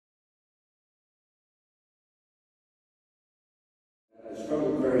I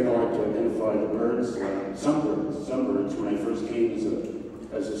struggled very hard to identify the birds, some birds when I first came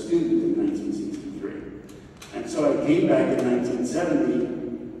as a student in 1963. And so I came back in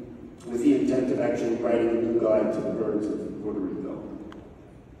 1970 with the intent of actually writing a new guide to the birds of Puerto Rico.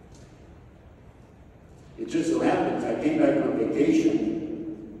 It just so happens I came back on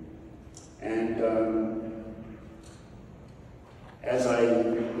vacation, and as I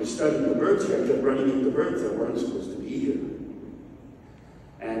was studying the birds here, I kept running into birds that weren't supposed to be here.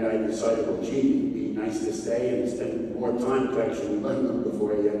 And I decided, well, gee, it'd be nice to stay and spend more time to actually learn them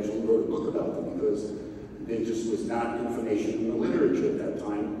before I actually wrote a book about them, because there just was not information in the literature at that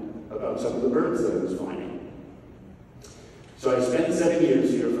time about some of the birds that I was finding. So I spent 7 years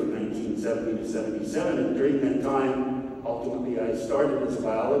here from 1970 to 77, and during that time, ultimately I started as a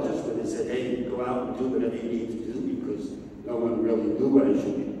biologist, and they said, hey, go out and do whatever you need to do, because no one really knew what I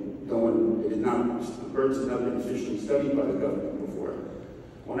should be. The birds had not been officially studied by the government before.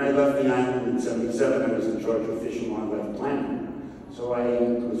 When I left the island in 77, I was in charge of fish and wildlife planning. So I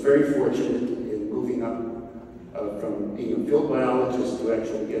was very fortunate in moving up from being a field biologist to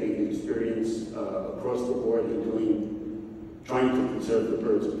actually getting experience across the board in trying to conserve the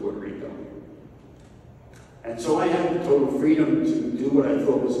birds of Puerto Rico. And so I had the total freedom to do what I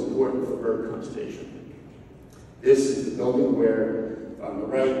thought was important for bird conservation. This is the building where, on the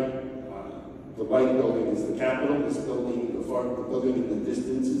right, the white building is the Capitol. This building, the building in the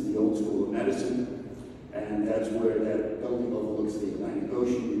distance is the Old School of Medicine. And that's where that building overlooks the Atlantic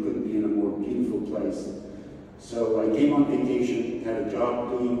Ocean. You couldn't be in a more beautiful place. So I came on vacation, had a job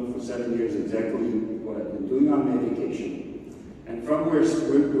doing for 7 years exactly what I've been doing on my vacation. And from where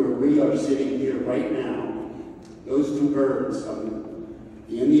we are sitting here right now, those two birds,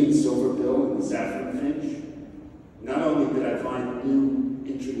 the Indian silverbill and the saffron finch, not only did I find new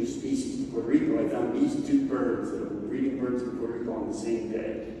introduced species to Puerto Rico, I found these two birds that are breeding birds in Puerto Rico on the same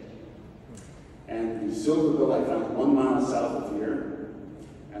day. And the silverbill I found 1 mile south of here,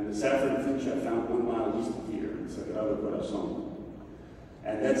 and the saffron finch I found 1 mile east of here in Sagrado Corazon.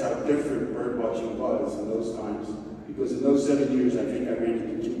 And that's how different bird watching was in those times, because in those 7 years I think I ran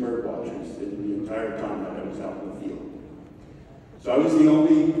into 2 bird watchers in the entire time that I was out in the field. So I was the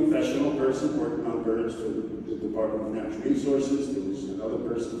only professional person working on birds for the Department of Natural Resources. There was another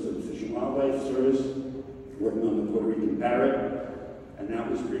person for the Fish and Wildlife Service working on the Puerto Rican parrot, and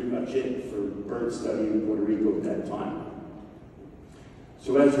that was pretty much it for bird study in Puerto Rico at that time.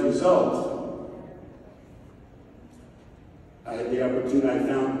 So as a result, I had the opportunity, I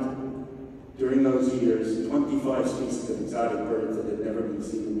found during those years 25 species of exotic birds that had never been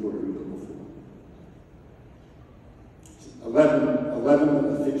seen in Puerto Rico before. 11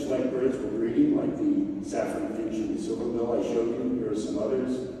 of the finch-like birds were breeding, like the saffron finch and the silverbill I showed you. Here are some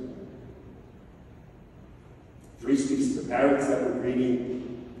others. 3 species of parrots that were breeding.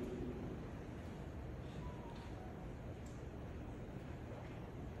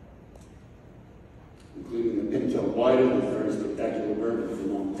 Including the pin-tailed whiter, the very spectacular bird with the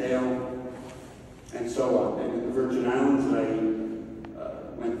long tail, and so on. And in the Virgin Islands, I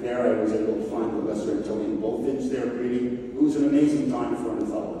went there, I was able to find the lesser Antillian bullfinch there breeding. It was an amazing time for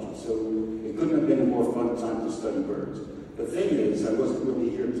ornithology, so it couldn't have been a more fun time to study birds. The thing is, I wasn't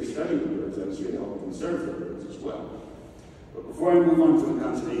really here to study the birds, I was here to help conserve the birds as well. But before I move on to the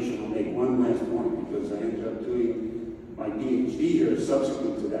conservation, I'll make one last point, because I ended up doing my PhD here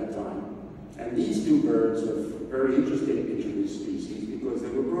subsequent to that time. And these 2 birds are very interesting introduced species because they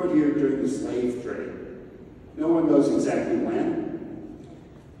were brought here during the slave trade. No one knows exactly when,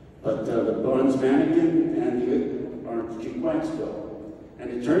 but the bronze manakin and the orange cheek waxbill. And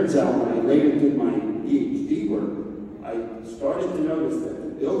it turns out when I later did my PhD work, I started to notice that the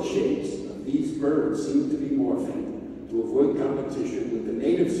bill shapes of these birds seem to be morphing to avoid competition with the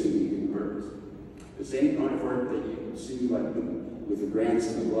native sea-eating birds. The same kind of work that you see like with the grants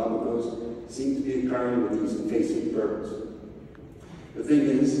and the galapagos seem to be occurring with these invasive birds. The thing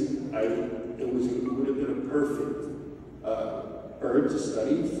is, it would have been a perfect bird to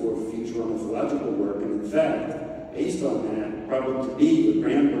study for future ornithological work, and in fact, based on that, probably to be the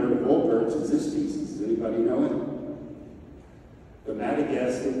grand bird of all birds is this species. Does anybody know it? The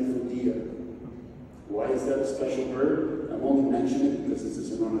Madagascan flutia. Why is that a special bird? I'm only mentioning it because this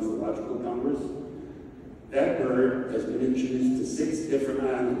is an ornithological congress. That bird has been introduced to 6 different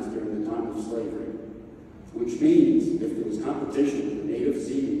islands during the time of slavery, which means if there was competition with the native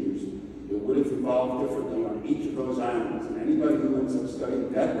sea eaters, it would have evolved differently on each of those islands. And anybody who ends up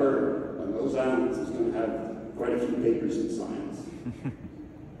studying that bird on those islands is going to have quite a few papers in science.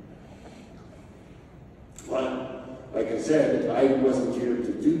 But, like I said, I wasn't here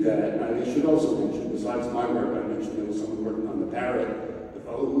to do that, and I should also mention, besides my work, I mentioned there was someone working on the parrot. The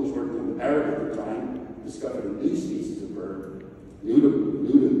fellow who was working on the parrot at the time discovered a new species of bird, new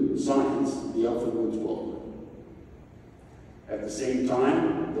to science, the elfin-woods warbler. At the same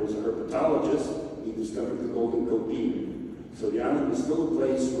time, there was a herpetologist. He discovered the golden coquille. So the island was still a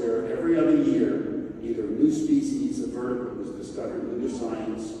place where every other year, either a new species of vertebrate was discovered new to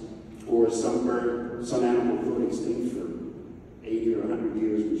science, or some bird, some animal going extinct for 80 or 100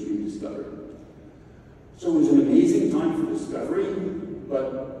 years was rediscovered. So it was an amazing time for discovery,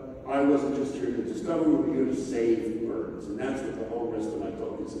 but I wasn't just here to discover, we were here to save birds. And that's what the whole rest of my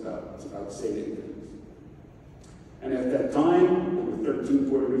talk is about. It's about saving things. And at that time, there were 13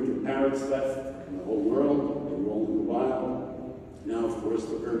 Puerto Rican parrots left in the whole world. They were all in the wild. Now, of course,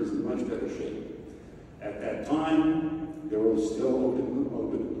 the bird is in much better shape. At that time, there were still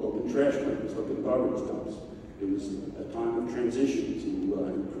open trash cans, open garbage dumps. It was a time of transition to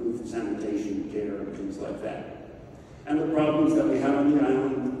improve sanitation, care, and things like that. And the problems that we have on the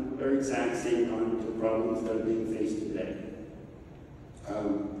island are exact same kind of problems that are being faced today.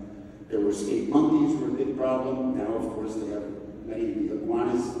 There were escaped monkeys were a big problem. Now, of course, they have many of the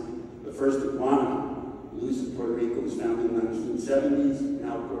iguanas. The first iguana, loose in Puerto Rico, was found in the 1970s.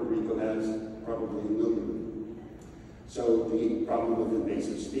 Now Puerto Rico has probably 1 million. So the problem of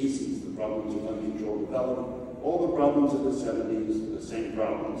invasive species, the problems of uncontrolled development, all the problems of the 70s are the same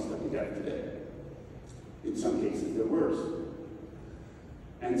problems that we have today. In some cases, they're worse.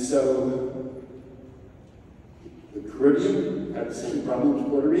 And so the Caribbean had the same problems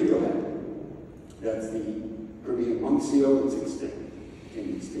Puerto Rico had. That's the Caribbean monk seal, it's extinct.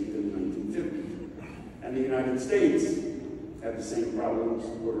 Became extinct in the 1950s. And the United States had the same problems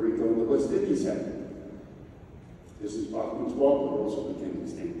Puerto Rico and the West Indies had. This is Bachman's warbler, also became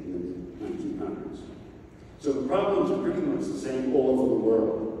extinct in the 1900s. So the problems are pretty much the same all over the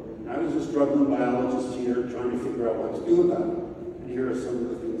world. And I was a struggling biologist here trying to figure out what to do about it. And here are some of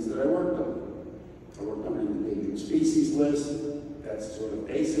the things that I worked on. I worked on an endangered species list. That's sort of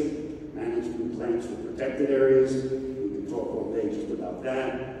basic. Management plans for protected areas. We could talk all day just about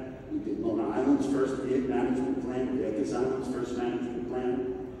that. We did Lona Island's first management plan, Vegas Island's first management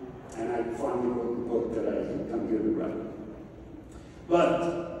plan. And I finally wrote the book that I had come here to write.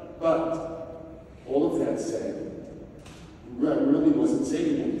 But, all of that said, I really wasn't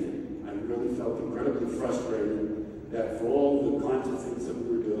saving anything. I really felt incredibly frustrated that for all the kinds of things that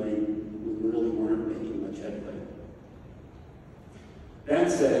we were doing, we really weren't making much headway.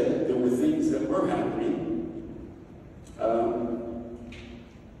 That said, there were things that were happening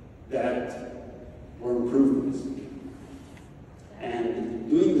that were improvements. And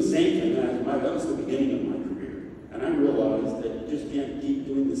doing the same thing, that was the beginning of my career. And I realized that you just can't keep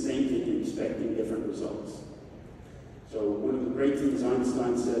doing the same thing and expecting different results. So one of the great things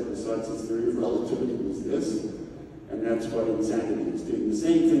Einstein said, besides his theory of relativity, was this, and that's what insanity is, doing the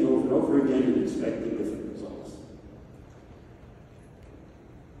same thing over and over again and expecting different results.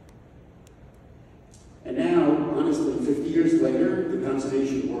 And now, honestly, 50 years later, the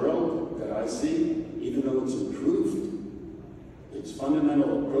conservation world that I see, even though it's improved, its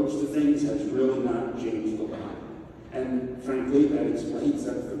fundamental approach to things has really not changed a lot. And frankly, that explains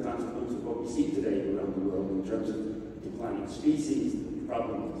that's the consequence of what we see today around the world in terms of declining species, the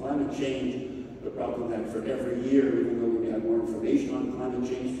problem of climate change, the problem that for every year, even though we have more information on climate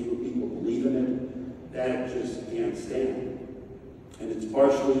change, fewer people believe in it, that just can't stand. And it's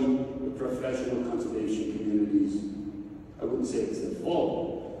partially the professional conservation communities, I wouldn't say it's their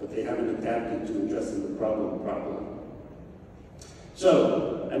fault, but they haven't adapted to addressing the problem properly.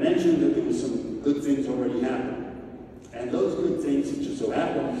 So, I mentioned that there were some good things already happening. And those good things, it just so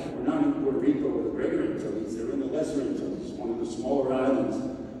happens, were not in Puerto Rico or the Greater Antilles, they're in the Lesser Antilles, one of the smaller islands,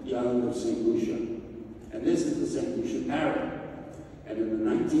 the island of St. Lucia. And this is the St. Lucia parrot. And in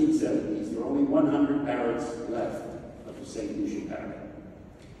the 1970s, there were only 100 parrots left of the St. Lucia parrot.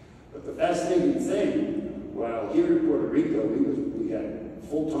 But the fascinating thing, while here in Puerto Rico, we had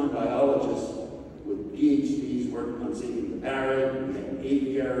full-time biologists with PhDs working on saving the parrot, we had an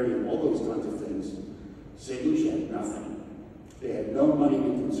aviary and all those kinds of things. St. Lucia had nothing. They had no money to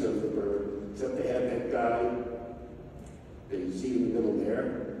conserve the bird, except they had that guy that you see in the middle there,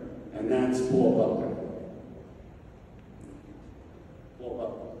 and that's Paul Butler. Paul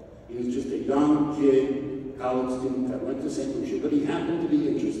Butler. He was just a young kid, college student that went to St. Lucia, but he happened to be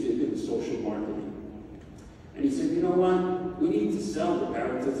interested in social marketing. And he said, you know what? We need to sell the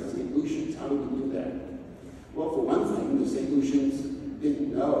parrots to the St. Lucians. How do we do that? Well, for one thing, the St. Lucians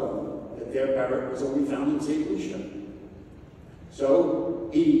didn't know that their parrot was only found in St. Lucia. So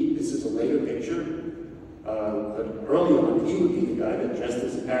this is a later picture, But early on, he would be the guy that dressed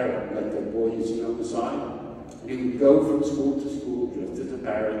as a parrot, like that boy you see on the side. And he would go from school to school dressed as a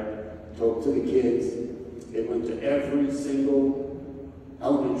parrot, talk to the kids. They went to every single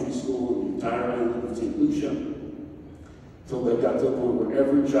elementary school in the entire island of St. Lucia, until they got to the point where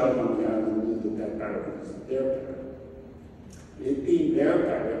every child on the island knew that that parrot was their parrot. It being their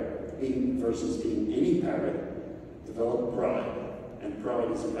parrot, versus being any parrot, developed pride, and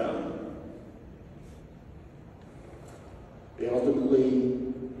pride is a value. They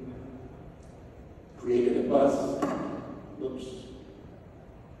ultimately created a bus. Oops.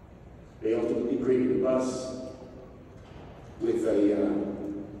 They ultimately created a bus with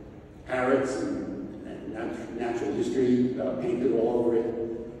parrots and natural history painted all over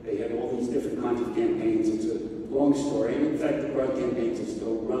it. They had all these different kinds of campaigns. It's a long story, and in fact, the pride campaigns are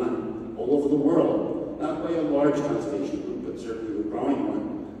still run all over the world, not by a large conservation group, but certainly a growing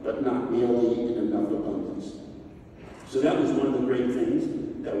one, but not nearly in enough abundance. So that was one of the great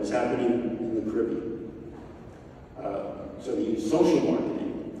things that was happening in the Caribbean. So they used social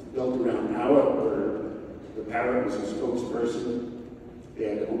marketing, built around our bird. The parrot was a spokesperson. They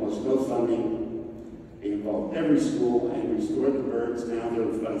had almost no funding. They involved every school and restored the birds. Now there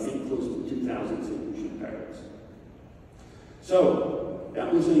are, I think, close to 2,000 St. Lucian parrots. So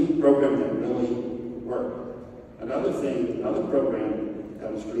that was a program that really worked. Another program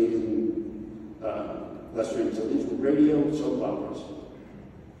that was created in Western Antilles were radio soap operas.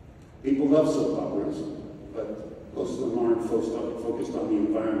 People love soap operas, but most of them aren't focused on the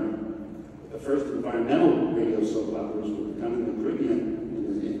environment. The first environmental radio soap operas were done in the Caribbean,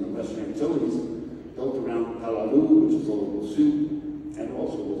 in the Western Antilles, built around palaloo, which is a local soup, and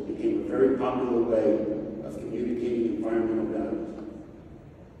also became a very popular way of communicating environmental values.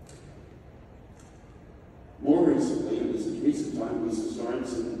 More recently, and this is recent time, Lisa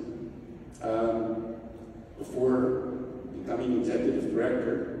Sorensen, before becoming executive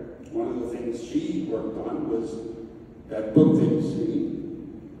director, one of the things she worked on was that book that you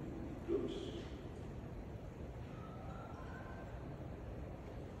see. Oops.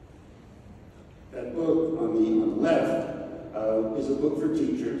 That book on the left is a book for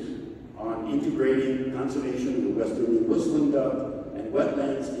teachers on integrating conservation of the Western Indian whistling dove and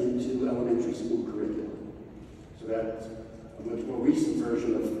wetlands into elementary school curriculum. So that's a much more recent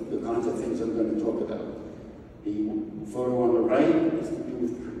version of the kinds of things I'm going to talk about. The photo on the right is to do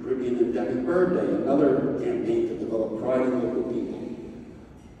with Caribbean Endemic Bird Day, another campaign to develop pride in local people.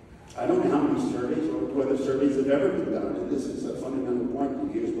 I don't know how many surveys or whether surveys have ever been done, and this is a fundamental point,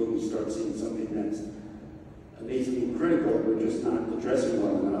 and here's where we start seeing something that's amazingly critical that we're just not addressing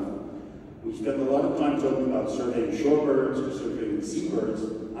well enough. We spend a lot of time talking about surveying shorebirds or surveying seabirds.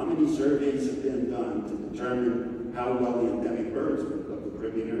 How many surveys have been done to determine how well the endemic birds of the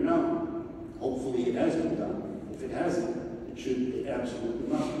Caribbean are known? Hopefully it has been done. If it hasn't, it absolutely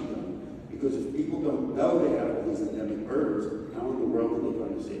must be done. Because if people don't know they have all these endemic birds, how in the world are they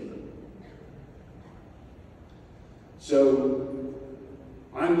going to save them? So,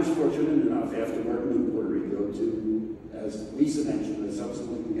 I was fortunate enough, after working in Puerto Rico, to, as Lisa mentioned, I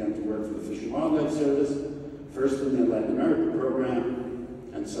subsequently began to work for the Fish and Wildlife Service, first in their Latin America program,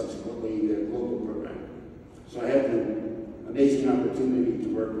 and subsequently their global program. So I had an amazing opportunity to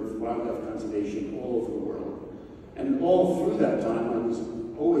work with wildlife conservation all over the world. And all through that time, I was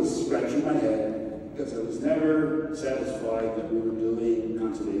always scratching my head because I was never satisfied that we were doing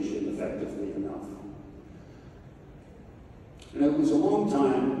conservation effectively enough. And it was a long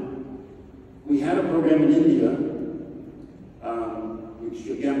time. We had a program in India, which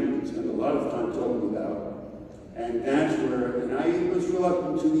again we could spend a lot of time talking about. And that's where, and I was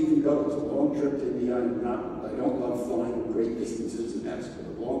reluctant to even go. It's a long trip to India. I don't love flying great distances, and that's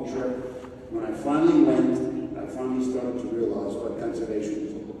a long trip. When I finally went, I finally started to realize what conservation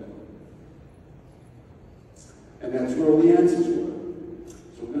was all about. And that's where all the answers were.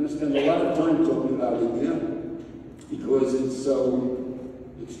 So we're going to spend a lot of time talking about India because it's so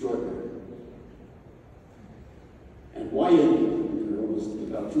extraordinary. And why India? There was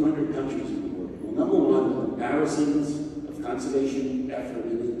about 200 countries in the world. Well, number one, the comparisons of conservation effort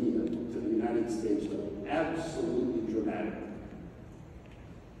in India to the United States are absolutely dramatic.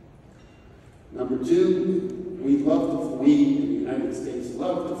 Number two, we in the United States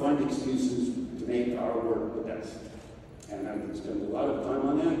love to find excuses to make our work the best. And I can spend a lot of time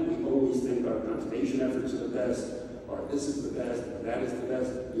on that. We always think our conservation efforts are the best, or this is the best, or that is the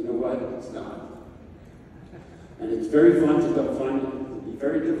best. You know what? It's not. And it's very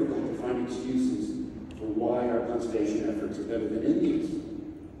very difficult to find excuses for why our conservation efforts are better than India's.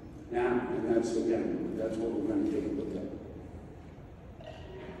 Now, and that's what we're going to take a look at.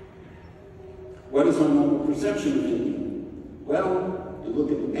 What is our normal perception of India? Well, you look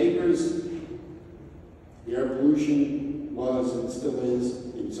at the papers, the air pollution was and still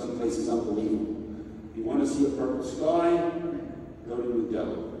is in some places unbelievable. If you want to see a purple sky, go to New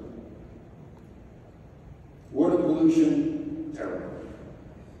Delhi. Water pollution, terrible.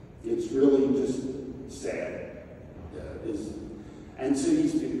 It's really just sad. And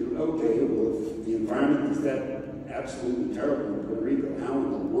cities figure, okay, well, if the environment is that absolutely terrible in Puerto Rico, how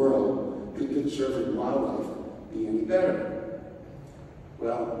in the world could conserving wildlife be any better?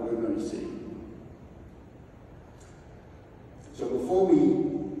 Well, we're going to see. So before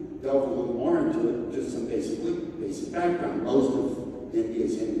we delve a little more into it, just some basic background. Most of India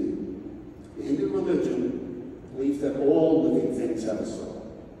is Hindu. The Hindu religion believes that all living things have a soul.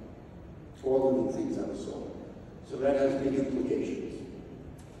 All living things have a soul. So that has big implications.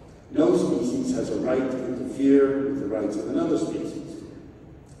 No species has a right to interfere with the rights of another species.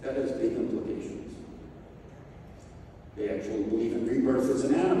 That has big implications. They actually believe in rebirth as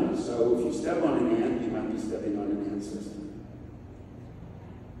an animal, so if you step on an ant, you might be stepping on an ancestor.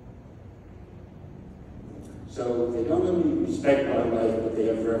 So they don't only respect wildlife, but they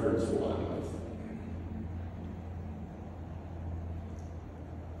have reverence for wildlife.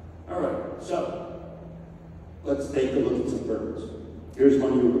 All right, so let's take a look at some birds. Here's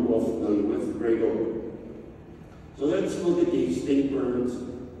one you're all familiar with, the great oak. So let's look at the extinct birds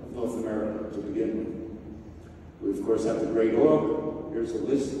of North America to begin with. We, of course, have the great auk. Here's a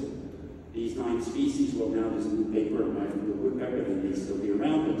list. These 9 species, well, now there's a new paper on the woodpecker, they may still be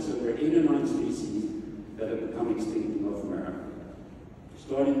around, but so there are 8 or 9 species that have become extinct in North America.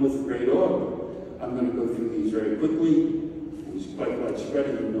 Starting with the great auk, I'm going to go through these very quickly. It was quite widespread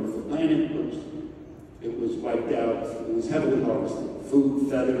in the North Atlantic, but it was wiped out. It was heavily harvested. Food,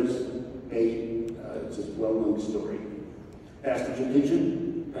 feathers, bait, it's a well-known story. Passenger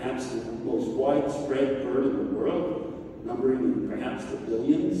pigeon, perhaps the most widespread bird in the world, numbering perhaps the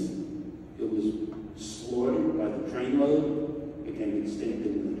billions. It was slaughtered by the trainload, became extinct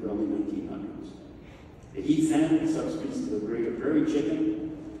in the early 1900s. The heath hen, subspecies of the greater prairie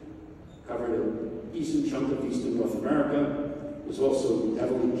chicken, covered a decent chunk of eastern North America, was also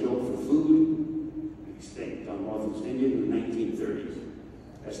heavily killed for food, extinct on Northeast India in the 1930s.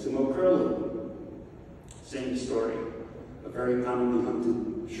 Eskimo curlew, same story, a very commonly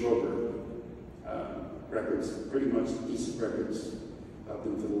hunted shorebird. Records, pretty much decent records up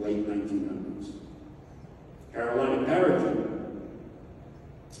into the late 1900s. Carolina parakeet,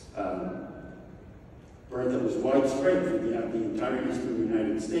 bird that was widespread throughout the entire eastern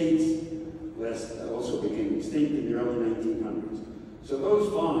United States, also became extinct in the early 1900s. So those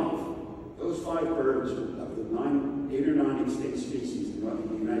five birds of the 8 or 9 extinct species in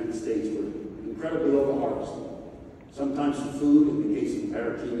the United States were incredibly overharvested. Sometimes for food, in the case of the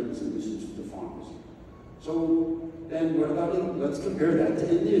parakeet, it was a nuisance for the farmers. So then what about it? Let's compare that to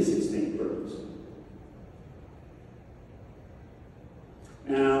India's extinct birds.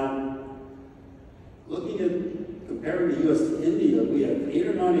 Now, looking at comparing the U.S. to India, we have 8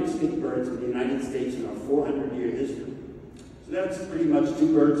 or 9 extinct birds in the United States in our 400-year history. So that's pretty much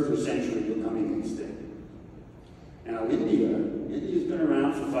 2 birds per century becoming extinct. Now, India's been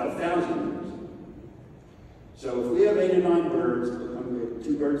around for 5,000 years. So if we have 8 or 9 birds, becoming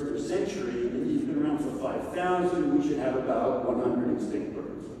 2 birds per century, and India's been around for 5,000, we should have about 100 extinct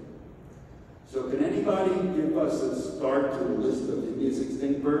birds. So can anybody give us a start to the list of India's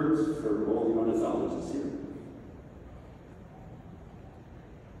extinct birds for all the ornithologists here?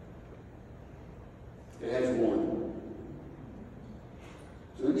 It has 1.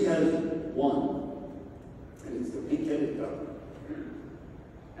 So India has 1, and it's the pink-headed duck.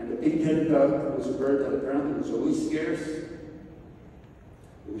 And the pink-headed duck was a bird that apparently was always scarce.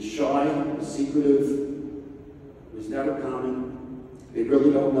 It was shy, it was secretive, it was never common. They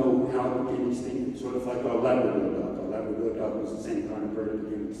really don't know how it became extinct. It's sort of like our Labrador duck. Our Labrador duck was the same kind of bird that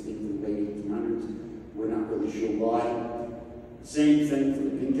became extinct in the late 1800s. We're not really sure why. Same thing for the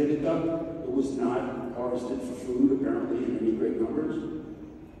pink-headed duck. It was not harvested for food, apparently, in any great numbers.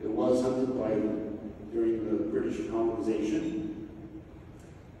 It was hunted during the British colonization.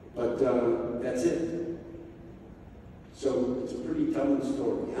 But that's it. So it's a pretty telling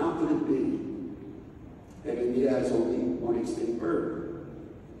story. How could it be that India has only 1 extinct bird?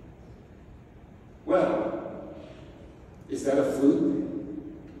 Well, is that a fluke?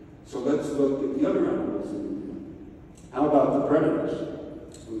 So let's look at the other animals in India. How about the predators?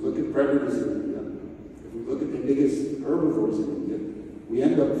 If we look at predators in India, if we look at the biggest herbivores in India, we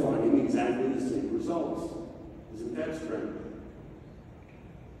end up finding exactly the same results. Isn't that strange?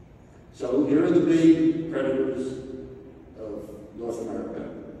 So here are the big predators of North America.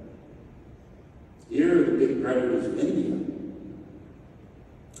 Here are the big predators of India.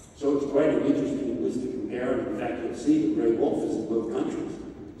 So it's quite an interesting list to compare. In fact, you'll see the gray wolf is in both countries.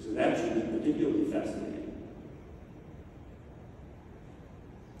 So that should be particularly fascinating.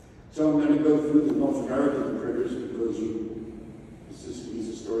 So I'm going to go through the North American critters because these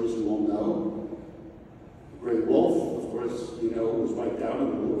are stories you all know. The gray wolf, of course, you know, was wiped out in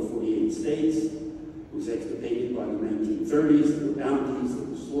the lower 48 states. It was extirpated by the 1930s. There were bounties that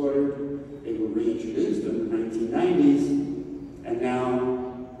were slaughtered. They were reintroduced in the 1990s, and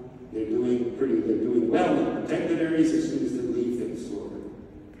now they're doing well in protected areas. As soon as they leave, they're slaughtered.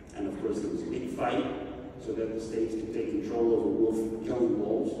 And of course, there was a big fight so that the states could take control over wolf killing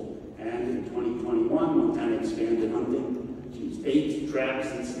wolves. And in 2021, Montana expanded hunting to use baits, traps,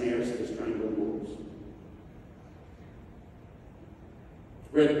 and snares to strangle wolves.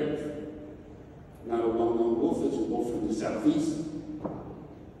 Red wolf. Not a well-known wolf. It's a wolf from the southeast.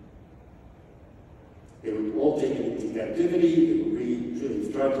 They were all taken into captivity.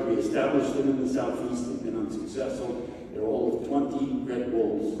 They've tried to reestablish them in the southeast. They've been unsuccessful. There are all of 20 red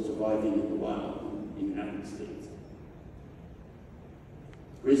wolves surviving in the wild in the United States.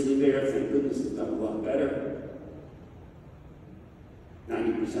 Grizzly bear, thank goodness, has done a lot better.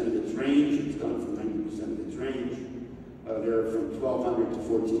 90% of its range. It's gone from 90% of its range. There are from 1,200 to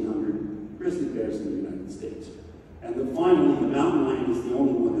 1,400 grizzly bears in the United States. And then finally, the mountain lion is the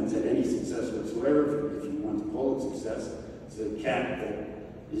only one that's had any success whatsoever, if you want to call it success. It's a cat that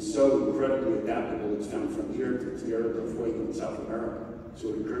is so incredibly adaptable, it's found from here to Tierra del Fuego in South America. So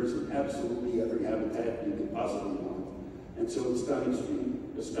it occurs in absolutely every habitat you could possibly want. And so it's done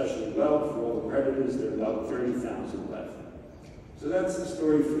especially well for all the predators. There are about 30,000 left. So that's the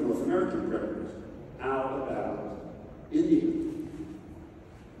story for North American predators. How about India?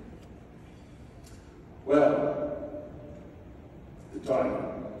 Well, the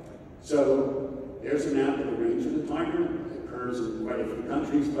tiger. So there's a map of the range of the tiger. It occurs in quite a few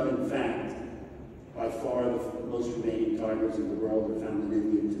countries, but in fact, by far the most remaining tigers in the world are found in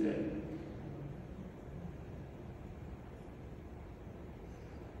India today.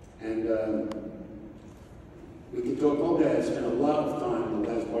 And we could talk all day. I spent a lot of time in the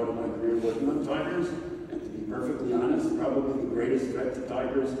last part of my career working on tigers, and to be perfectly honest, probably the greatest threat to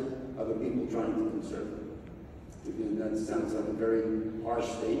tigers are the people trying to conserve them. Again, that sounds like a very harsh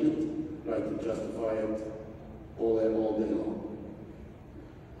statement, but I can justify it all day long.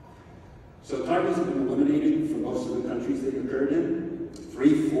 So tigers have been eliminated from most of the countries they occurred in.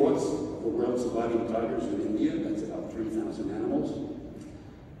 3/4 of the world's surviving tigers are in India. That's about 3,000 animals.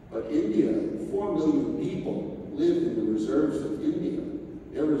 But India, 4 million people live in the reserves of India.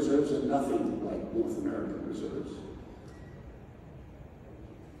 Their reserves are nothing like North American reserves.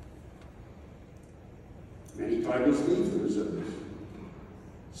 Many tigers leave the reserves.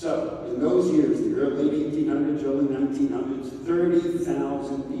 So, in those years, the late 1800s, early 1900s,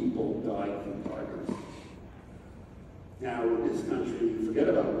 30,000 people died from tigers. Now, in this country, forget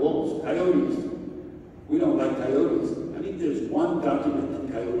about wolves, coyotes. We don't like coyotes. I think there's one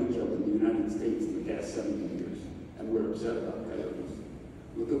documented coyote killed in the United States in the past 70 years, and we're upset about coyotes.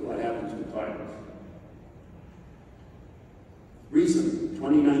 Look at what happens with tigers. Recently,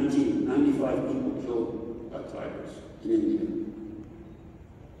 2019, 95 people killed by tigers in India.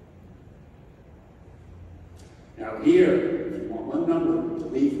 Now here, if you want one number to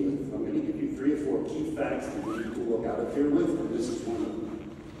leave with, I'm going to give you 3 or 4 key facts that you need to walk out of here with, and this is one of them.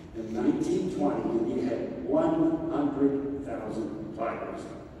 In 1920, India had 100,000 tigers,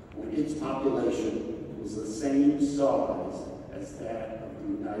 when its population was the same size as that of the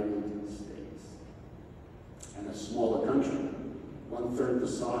United States. And a smaller country, 1/3 the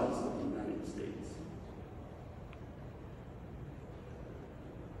size of the United States.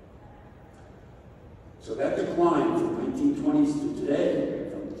 So that decline from 1920s to today,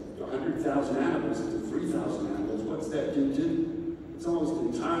 from 100,000 animals to 3,000 animals, what's that due to? It's almost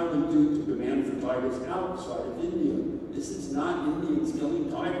entirely due to demand for tigers outside of India. This is not Indians killing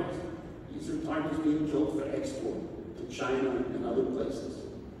tigers. These are tigers being killed for export to China and other places.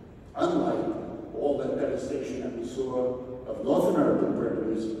 Unlike all that devastation that we saw of North American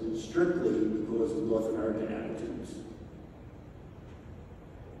predators strictly because of North American attitudes.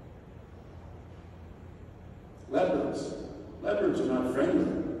 Leopards. Leopards are not friendly.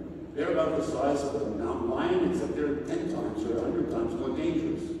 They're about the size of a mountain lion, except they're 10 times or 100 times more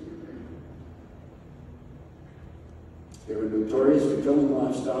dangerous. They were notorious for killing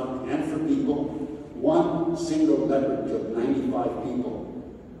livestock and for people. One single leopard killed 95 people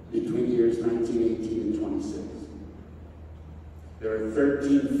between years 1918 and 26. There are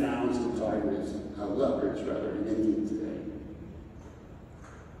 13,000 leopards in India today.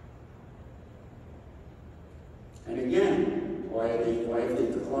 why have they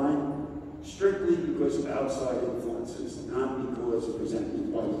declined? Strictly because of outside influences, not because of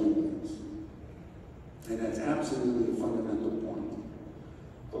resentment by the Indians. And that's absolutely a fundamental point.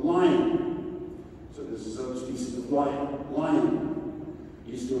 The lion, so this is a species of lion,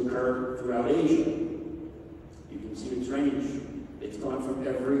 used to occur throughout Asia. You can see its range. It's gone from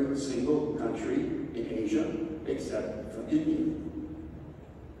every single country in Asia except from India.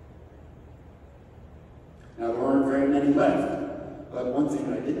 Now, there aren't very many left, but one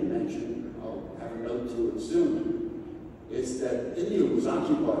thing I didn't mention, I'll have a note to it soon, is that India was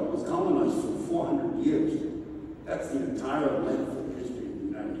occupied, was colonized for 400 years. That's the entire length of the history of the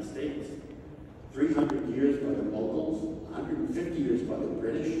United States. 300 years by the Mughals, 150 years by the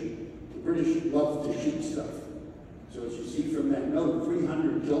British. The British loved to shoot stuff. So as you see from that note,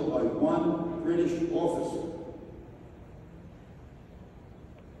 300 killed by one British officer.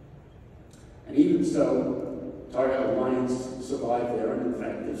 And even so, tiger lions survived there, and in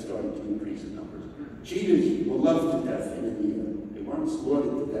fact, they've started to increase in numbers. Cheetahs were loved to death in India. They weren't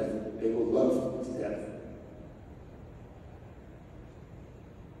slaughtered to death, they were loved to death.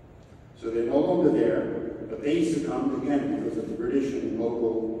 So they're no longer there, but they succumbed again because of the British and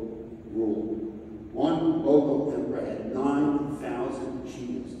Mughal rule. One Mughal emperor had 9,000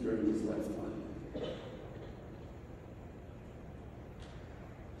 cheetahs during his lifetime.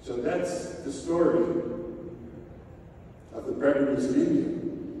 So that's the story of the predators in India,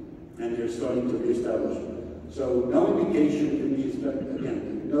 and they're starting to reestablish. So no indication of India's,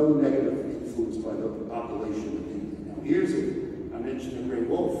 again, no negative influence by the population of India. Now here's it. I mentioned the gray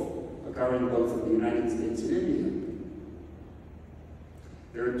wolf occurring both in the United States and India.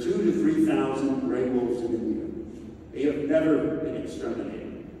 There are 2,000 to 3,000 gray wolves in India. They have never been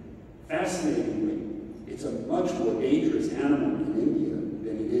exterminated. Fascinatingly, it's a much more dangerous animal in India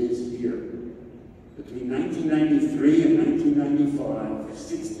than it is here. Between 1993 and 1995,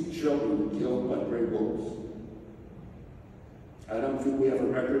 60 children were killed by gray wolves. I don't think we have a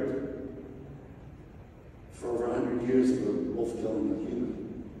record for over 100 years of a wolf killing a human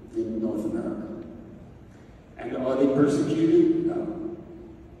in North America. And are they persecuted? No.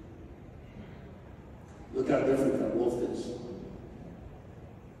 Look how different that wolf is.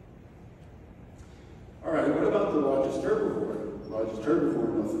 All right, what about the largest herbivore? The largest herbivore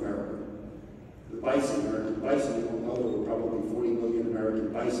in North America? The bison. American bison, you will know there were probably 40 million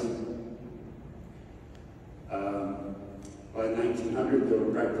American bison. By 1900, there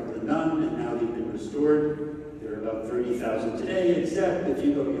were practically none, and now they've been restored. There are about 30,000 today, except if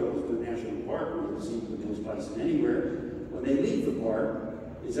you go to Yellowstone National Park, where you'll see the most bison anywhere, when they leave the park,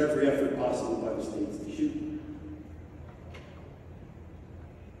 there's every effort possible by the states to shoot them.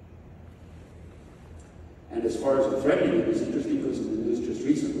 And as far as the threatening, it was interesting because in the news just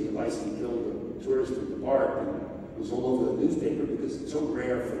recently, a bison killed a tourist at the park, and it was all over the newspaper because it's so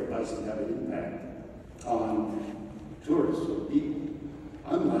rare for the bison to have an impact on tourists or people.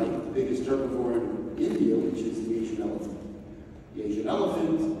 Unlike the biggest herbivore in India, which is the Asian elephant. The Asian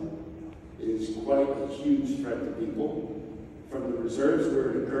elephant is quite a huge threat to people. From the reserves where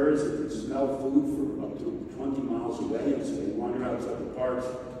it occurs, it can smell food for up to 20 miles away, and so they wander outside the parks,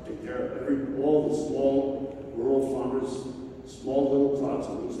 take care of all the small rural farmers, small little plots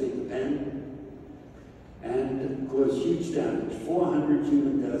on which they depend, and cause huge damage. 400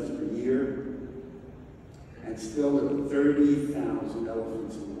 human deaths per year, and still there are 30,000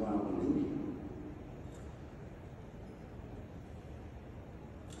 elephants in the wild in India.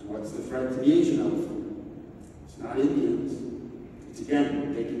 And what's the threat to the Asian elephant? It's not Indians. It's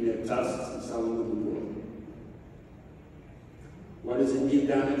again taking their tusks and selling them abroad. What does Indian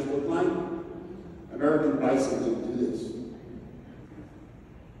damage look like? American bison don't do this.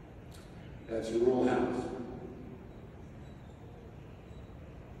 That's a rural house.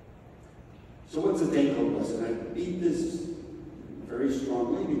 So what's the take-home lesson? I beat this very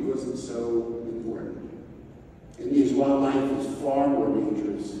strongly because it's so important. India's wildlife is far more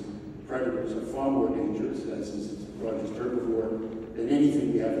dangerous. Predators are far more dangerous, as is its largest herbivore, than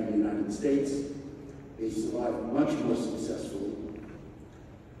anything we have in the United States. They survive much more successfully.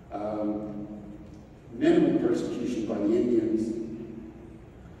 Minimal persecution by the Indians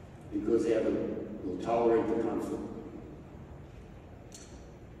because they will tolerate the conflict.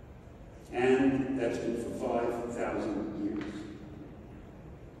 And that's been for 5,000 years.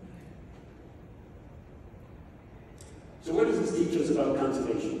 So what does this teach us about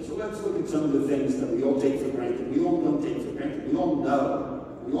conservation? So let's look at some of the things that we all take for granted. We all don't take for granted. We all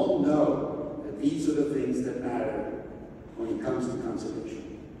know that these are the things that matter when it comes to conservation.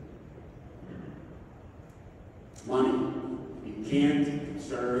 Money. You can't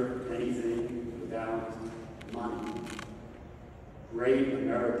conserve anything without money. great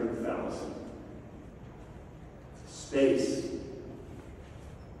American fallacy. Space,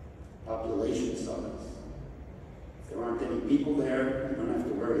 population size. If there aren't any people there, you don't have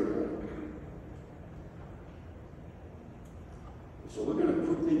to worry about it. So we're going to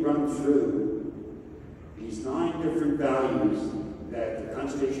quickly run through these 9 different values that the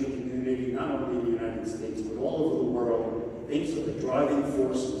conservation community, not only in the United States, but all over the world, thinks are the driving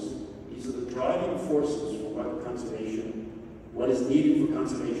forces. These are the driving forces for what is needed for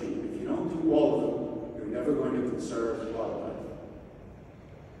conservation. If you don't do all of them, you're never going to conserve wildlife.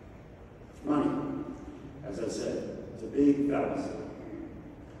 Money, as I said, it's a big fallacy.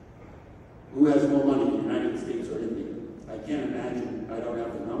 Who has more money, the United States or India? I can't imagine. I don't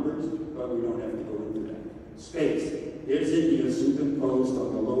have the numbers, but we don't have to go into that. Space. There's India superimposed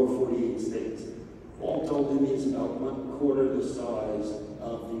on the lower 48 states. All told, India is about 1/4 the size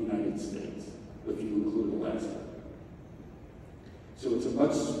of the United States, if you include Alaska. So it's a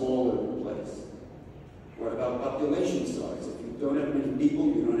much smaller place. What about population size? If you don't have many people,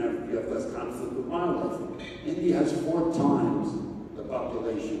 you have less conflict with wildlife. India has 4 times the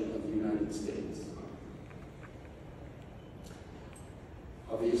population of the United States.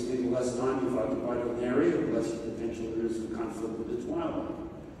 Obviously, the less time you've occupied an area, the less potential there is for conflict with its wildlife.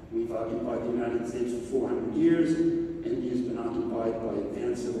 We've occupied the United States for 400 years. India's been occupied by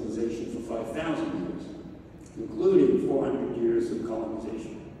advanced civilization for 5,000 years, including 400 years of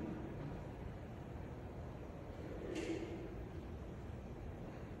colonization.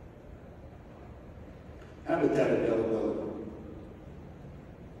 Habitat availability.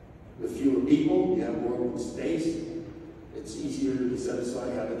 With fewer people, you have more open space. It's easier to set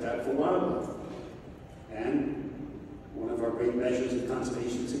aside habitat for wildlife. And one of our great measures of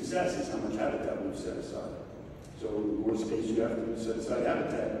conservation success is how much habitat we've set aside. So the more space you have to set aside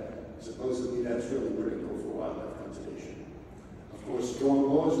habitat, supposedly that's really critical for wildlife conservation. Of course,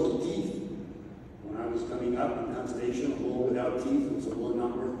 strong laws with teeth. When I was coming up in conservation, a law without teeth was a law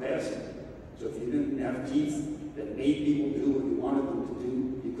not worth passing. So if you didn't have teeth that made people do what you wanted them to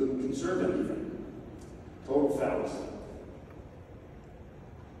do, you couldn't conserve anything. Total fallacy.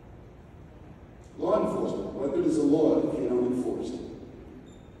 Law enforcement. What good is a law if you don't enforce it?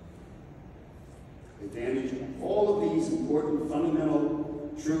 Advantage. All of these important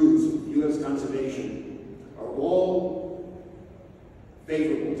fundamental truths of U.S. conservation are all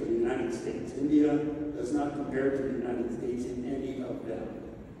favorable to the United States. India does not compare to the United States in any of them.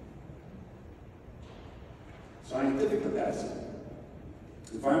 Scientific capacity.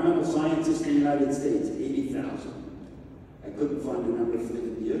 Environmental scientists in the United States, 80,000. I couldn't find a number for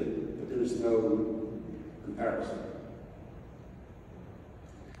India, but there's no comparison.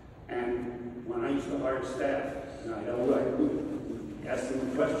 And when I used to hire staff, and I would ask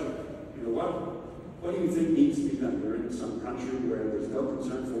them a question, you know, what do you think needs to be done? You're in some country where there's no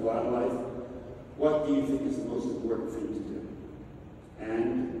concern for wildlife. What do you think is the most important thing to do?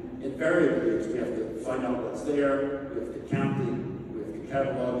 And invariably, we have to find out what's there, we have to count it, we have to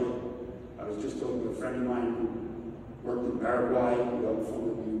catalog it. I was just talking to a friend of mine who worked in Paraguay, who helped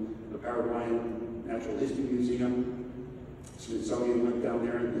form the Paraguayan Natural History Museum. Smithsonian went down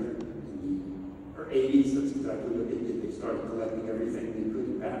there in the 80s, that's exactly what they did. They started collecting everything they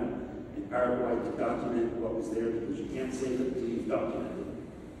could in Paraguay to document what was there, because you can't save it until you've documented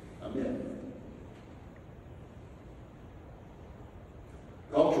a myth.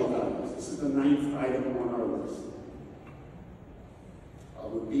 Cultural values. This is the 9th item on our list. I'll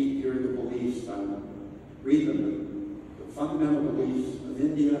repeat here the beliefs, read them. The fundamental beliefs of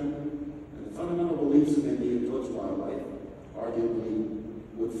India and the fundamental beliefs of India towards wildlife arguably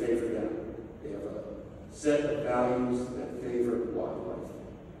would favor them. They have a set of values that favor wildlife.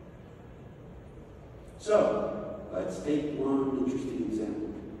 So, let's take one interesting example.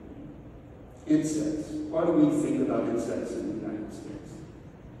 Insects. What do we think about insects in the United States?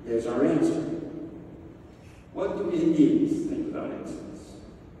 There's our answer. What do Indians think about insects?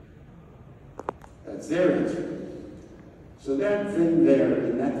 That's their answer. So that thing there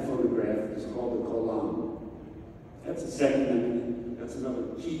in that photograph is called a kolam. That's the second thing. That's another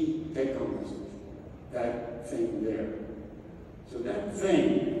key take-home message. That thing there. So that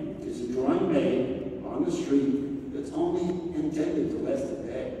thing is a drawing made on the street that's only intended to last a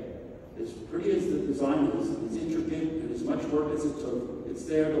day. As pretty as the design is, as intricate and as much work as it took, it's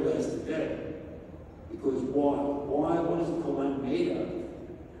there to last a day. Because why? What is a kolam made out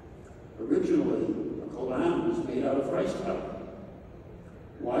of? Originally, a kolam was made out of rice powder.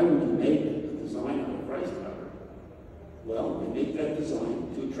 Why would you make a design out of rice powder? Well, they make that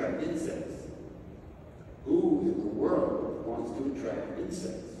design to attract insects. Who in the world wants to attract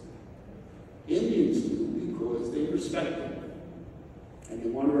insects? Indians do, because they respect them.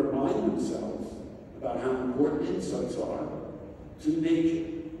 want to remind themselves about how important insects are to nature.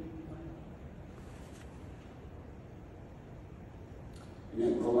 And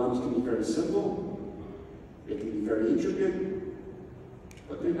then columns can be very simple, they can be very intricate,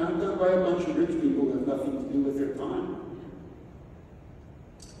 but they're not done by a bunch of rich people who have nothing to do with their time.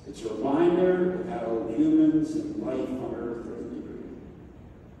 It's a reminder of how humans and life on Earth are integrated.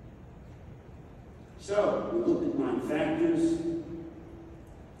 So, we looked at 9 factors.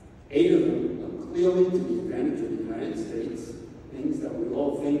 8 of them are clearly to the advantage of the United States, things that we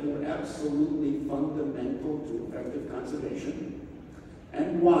all think are absolutely fundamental to effective conservation.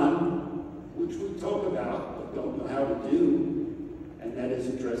 And 1, which we talk about but don't know how to do, and that is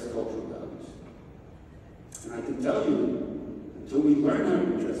address cultural values. And I can tell you, until we learn how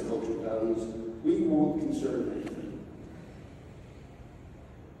to address cultural values, we won't conserve anything.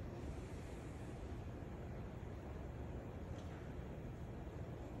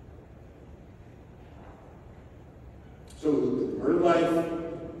 So we looked at bird life,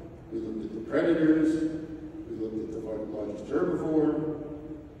 we looked at the predators, we looked at the largest herbivore,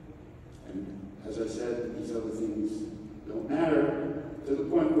 and as I said, these other things don't matter, to the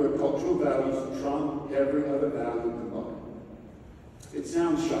point where cultural values trump every other value combined. It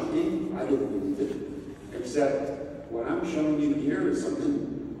sounds shocking, I didn't believe it, except what I'm showing you here is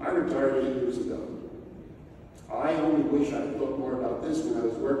something I retired 8 years ago. I only wish I had thought more about this when I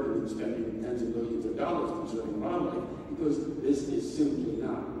was working and spending tens of millions of dollars conserving wildlife, because this is simply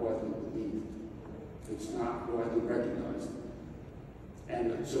not widely believed. It's not widely recognized.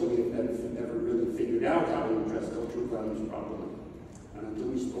 And so we have never really figured out how to address cultural values properly. And until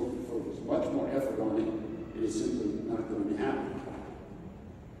we focus much more effort on it, it is simply not going to happen.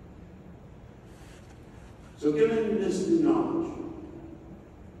 So given this new knowledge,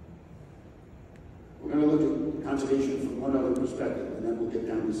 we're going to look at conservation from one other perspective, and then we'll get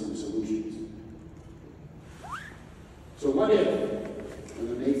down to some solutions. So what if, when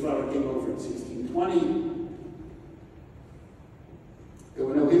the Mayflower came over in 1620, there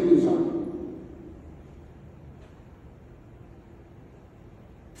were no Hindus on it?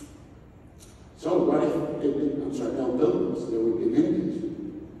 So what if no pilgrims, there would be Hindus?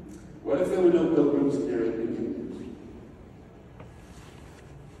 What if there were no pilgrims and there had been Hindus?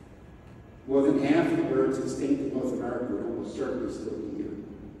 More than half of the birds extinct in North America would almost certainly still be here.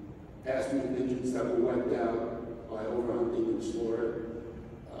 Passenger pigeons that were wiped out by overhunting and slaughter,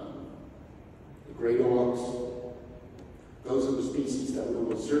 the great auks, those are the species that would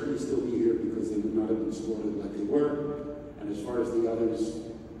almost certainly still be here because they would not have been slaughtered like they were. And as far as the others,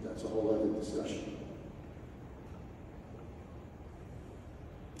 that's a whole other discussion.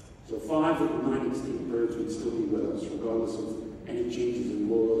 So 5 of the 9 extinct birds would still be with us, regardless of any changes in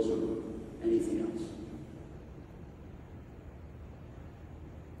laws or anything else.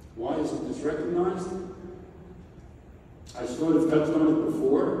 Why isn't this recognized? I sort of touched on it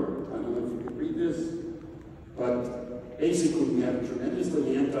before. I don't know if you can read this, but basically we have a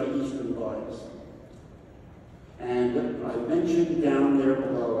tremendously anti-Eastern bias. And I mentioned down there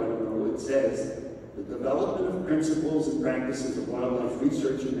below, I don't know, it says, the development of principles and practices of wildlife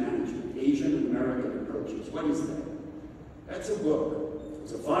research and management, Asian and American approaches. What is that? That's a book.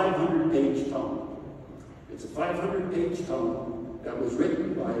 It's a 500-page tome. It's a 500-page tome that was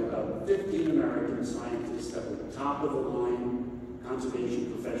written by about 15 American scientists that were top-of-the-line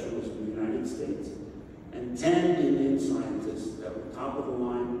conservation professionals in the United States, and 10 Indian scientists that were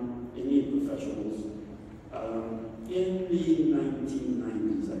top-of-the-line Indian professionals in the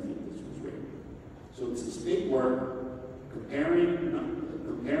 1990s, I think this was written. So it's this big work comparing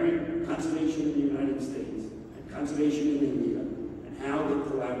conservation in the United States and conservation in India, and how they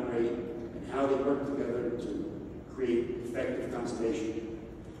collaborate and how they work together to create effective conservation.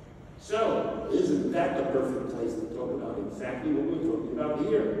 So, isn't that the perfect place to talk about exactly what we're talking about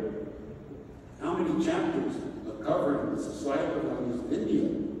here? How many chapters are covering the societal values of India,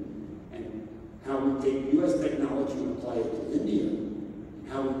 and how we take US technology and apply it to India, and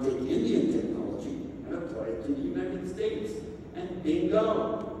how we take Indian technology and apply it to the United States. And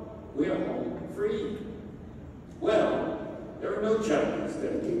bingo, we're home free. Well, there are no chapters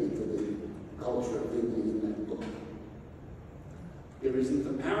dedicated to the culture of India in that book. There isn't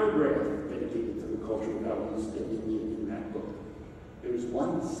a paragraph dedicated to the cultural values of India in that book. There is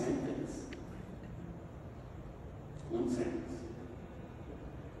one sentence. One sentence.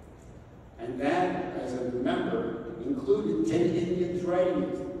 And that, as I remember, included 10 Indians writing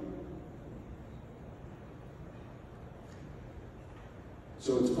it.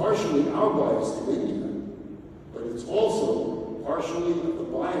 So it's partially our bias to India, but it's also partially the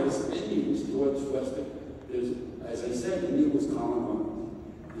bias of Indians towards Western. As I said, India was colonized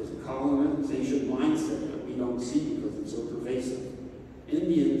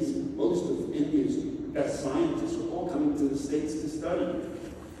best scientists are all coming to the States to study.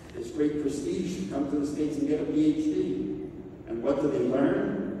 There's great prestige to come to the States and get a PhD. And what do they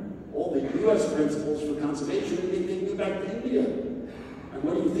learn? All the US principles for conservation, and they take me back to India. And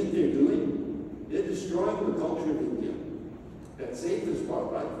what do you think they're doing? They're destroying the culture of India that saved this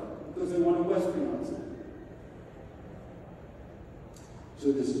wildlife because they want to westernize it.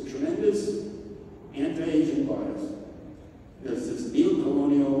 So there's a tremendous anti-Asian bias. There's this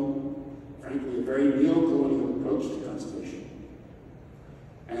neo-colonial, frankly, a very neo-colonial approach to conservation.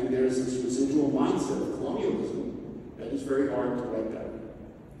 And there's this residual mindset of colonialism that is very hard to wipe out.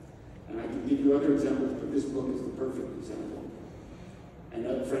 And I can give you other examples, but this book is the perfect example. And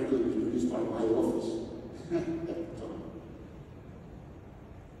that, frankly, was produced by my office at the time.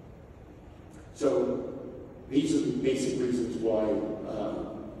 So these are the basic reasons why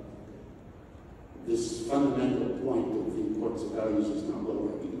this fundamental point of the importance of values is not well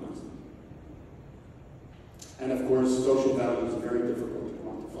recognized. And of course, social values are very difficult to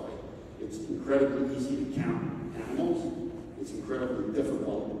quantify. It's incredibly easy to count animals. It's incredibly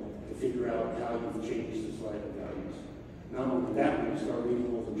difficult to figure out how you've changed societal values. Not only that, when you start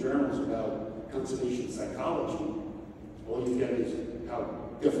reading all the journals about conservation psychology, all you get is how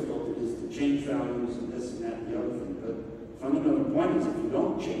difficult it is to change values and this and that and the other thing. But the fundamental point is if you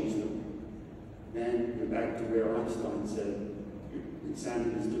don't change them, then you're back to where Einstein said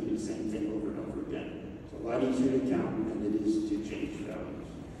insanity is doing the same thing over and over again. It's a lot easier to count than it is to change values.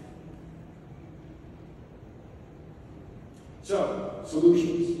 So,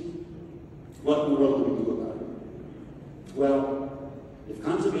 solutions. What in the world do we do about it? Well, if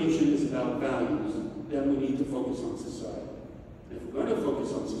conservation is about values, then we need to focus on society. If we're going to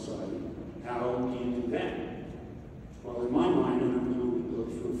focus on society, how do you do that? Well, in my mind, and I'm going to go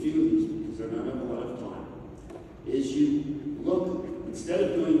through a few of these because I don't have a lot of time, is you look, instead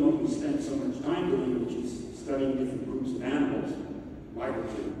of doing what we spend so much time doing, which is studying different groups of animals,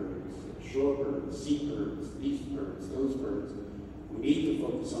 migratory birds, shorebirds, seabirds, these birds, those birds, we need to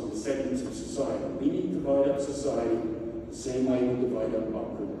focus on the segments of society. We need to divide up society the same way we divide up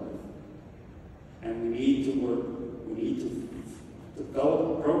our life. And we need to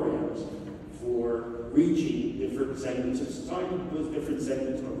develop programs for reaching different segments of society. Those different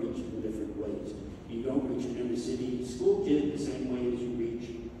segments are reached in different ways. You don't reach an inner city school kid the same way as you reach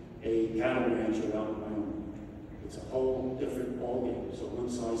a cattle rancher out in Wyoming. It's a whole different ballgame, so one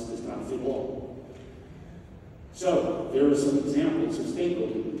size does not fit all. So there are some examples of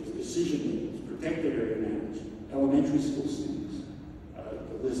stakeholders, decision makers, protected area managers, elementary school students.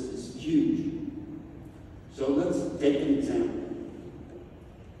 The list is huge. So let's take an example.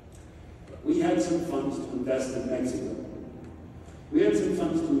 We had some funds to invest in Mexico.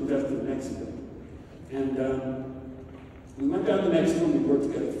 And we went down to Mexico and we worked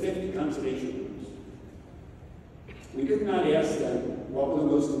together 50 conservation groups. We did not ask them what were the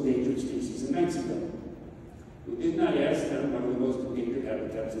most endangered species in Mexico. We did not ask them what were the most endangered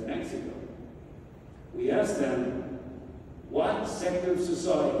habitats in Mexico. We asked them what sector of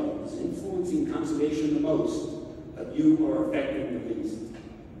society is influencing conservation the most, but you are affecting the least.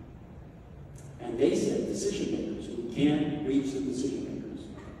 And they said decision makers. We can't reach the decision makers.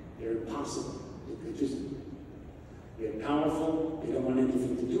 They're impossible. They're powerful. They don't want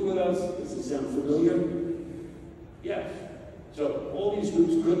anything to do with us. Does this sound familiar? Yes. So all these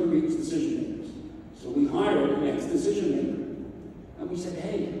groups couldn't reach decision makers. So we hired an ex-decision maker. And we said,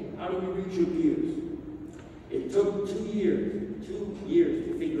 hey, how do we reach your peers? It took 2 years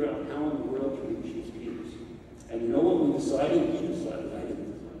to figure out how in the world to reach these peers. And you know what we decided? He decided, I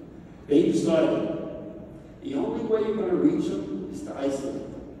didn't decide. They decided the only way you're going to reach them is to isolate them.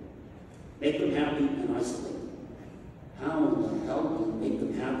 Make them happy and isolate them. How in the hell do you make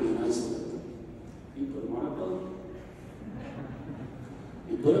them happy and isolate them? You put them on a boat.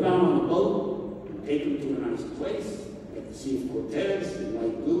 You put them out on a boat, you take them to a nice place, like the Sea of Cortez in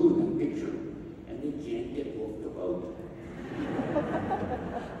light blue in that picture, and they can't get off the boat.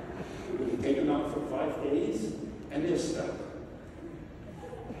 You take them out for 5 days, and they're stuck.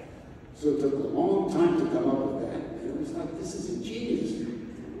 So it took a long time to come up with that, and it was like, this is ingenious.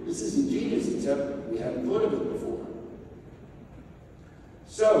 This is ingenious, except we hadn't thought of it before.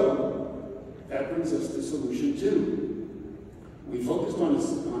 So that brings us to solution 2. We focused on a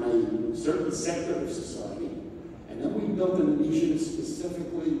certain sector of society, and then we built an initiative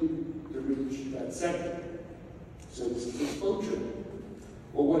specifically to reach that sector. So this is exposure.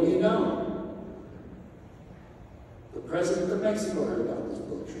 Well, what do you know? The president of Mexico heard about this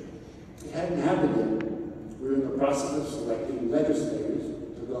boat trip. It hadn't happened yet. We were in the process of selecting legislators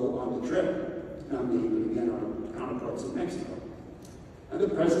to go on the trip. Now, me, but again, our counterparts in Mexico. And the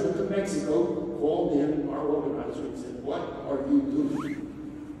president of Mexico called in our organizer and said, "What are you doing?"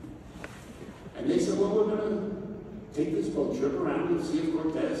 And they said, "Well, we're going to take this boat trip around and see if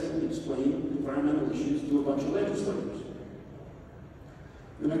Cortez can explain environmental issues to a bunch of legislators."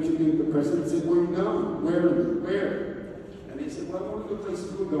 The next thing the president said, "Where are you going? Where?" And they said, "Well, one of the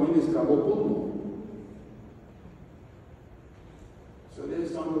places we're going is Cabo Pulmo." So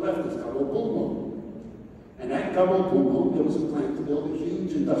there's on the left is Cabo Pulmo. And at Cabo Pulmo, there was a plan to build a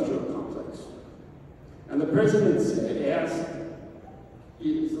huge industrial complex. And the president asked,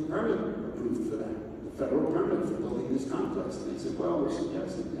 "Is the permit approved for that? The federal permit for building this complex?" And they said, "Well,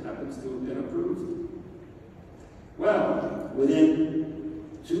 yes, it happens to have been approved." Well, within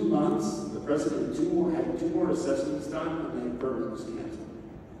 2 months, the president had two more assessments done, and then the permit was canceled.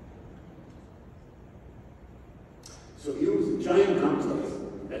 So here was a giant complex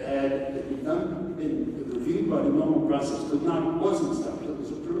that had been reviewed by the normal process, wasn't stopped, it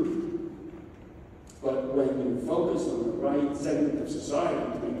was approved. But when you focus on the right segment of society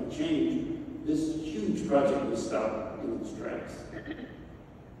to make a change, this huge project was stopped in its tracks.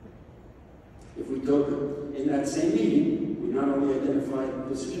 If we took, in that same meeting, we not only identified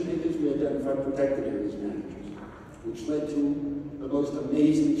decision makers, we identified protected areas managers, which led to the most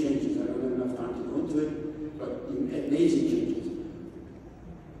amazing changes. I don't have enough time to go into it, but amazing changes.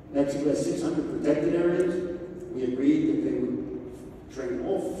 Mexico has 600 protected areas. We agreed that they would train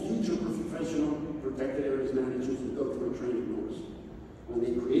all future professional protected areas managers to go through a training course. When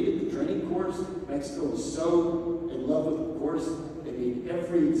they created the training course, Mexico was so in love with the course, they made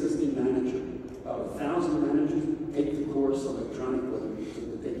every existing manager, about 1,000 managers, take the course electronically so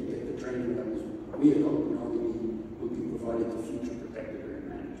that they could get the training that we had hoped would be provided to future protected area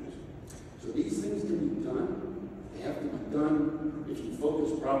managers. So these things can be done. They have to be done if you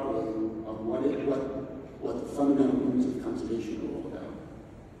focus properly on what the fundamental rules of conservation are all about.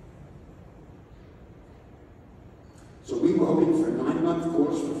 So we were hoping for a 9-month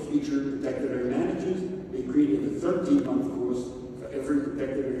course for future protected area managers. They created a 13-month course for every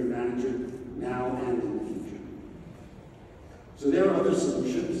protected area manager now and in the future. So there are other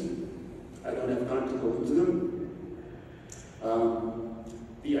solutions. I don't have time to go into them.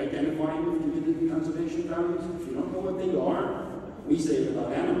 The identifying of community conservation values. If you don't know what they are, we say it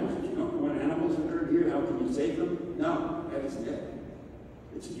about animals. If you don't know what animals occur here, how can you save them? No, that isn't it.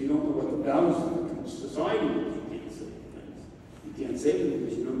 It's if you don't know what the values of the society is, you can't save things. You can't save them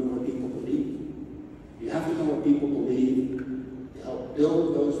because you don't know what people believe. You have to know what people believe to help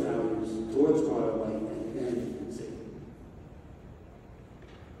build those values towards wildlife, and then you can save them.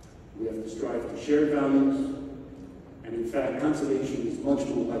 We have to strive to share values. And in fact, conservation is much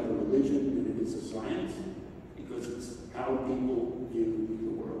more like a religion than it is a science, because it's how people view the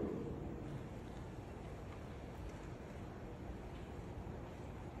world.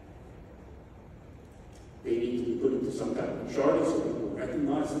 They need to be put into some kind of charter so people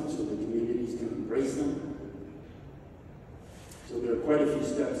recognize them, so the communities can embrace them. So there are quite a few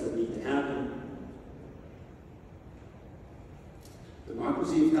steps that need to happen.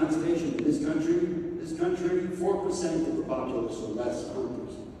 Democracy of conservation in this country, 4% of the populace or less are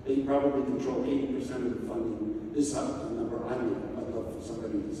hunters. They probably control 80% of the funding. This is a number I'd love for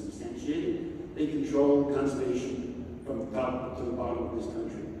somebody to substantiate it. They control conservation from the top to the bottom of this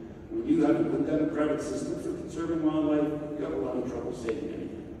country. When you have an undemocratic system for conserving wildlife, you have a lot of trouble saving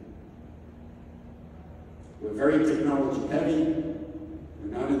anything. We're very technology heavy.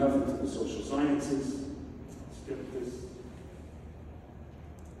 We're not enough into the social sciences. Skip this.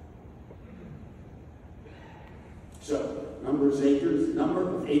 So, number of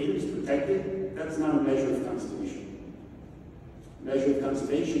acres protected, that's not a measure of conservation. A measure of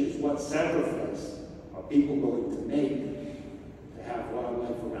conservation is what sacrifice are people willing to make to have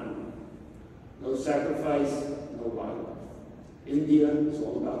wildlife around them. No sacrifice, no wildlife. India is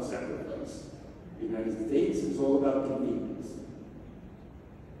all about sacrifice. The United States is all about convenience.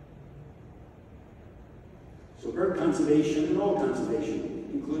 So bird conservation and all conservation,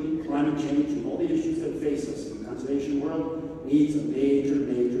 including climate change and all the issues that face us in the conservation world, needs a major,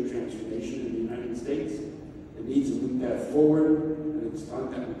 major transformation in the United States. It needs a new path forward, and it's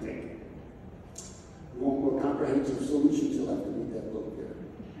time that we take it. If you want more comprehensive solutions, you'll have to read that book there.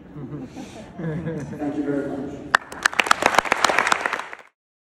 Thank you very much.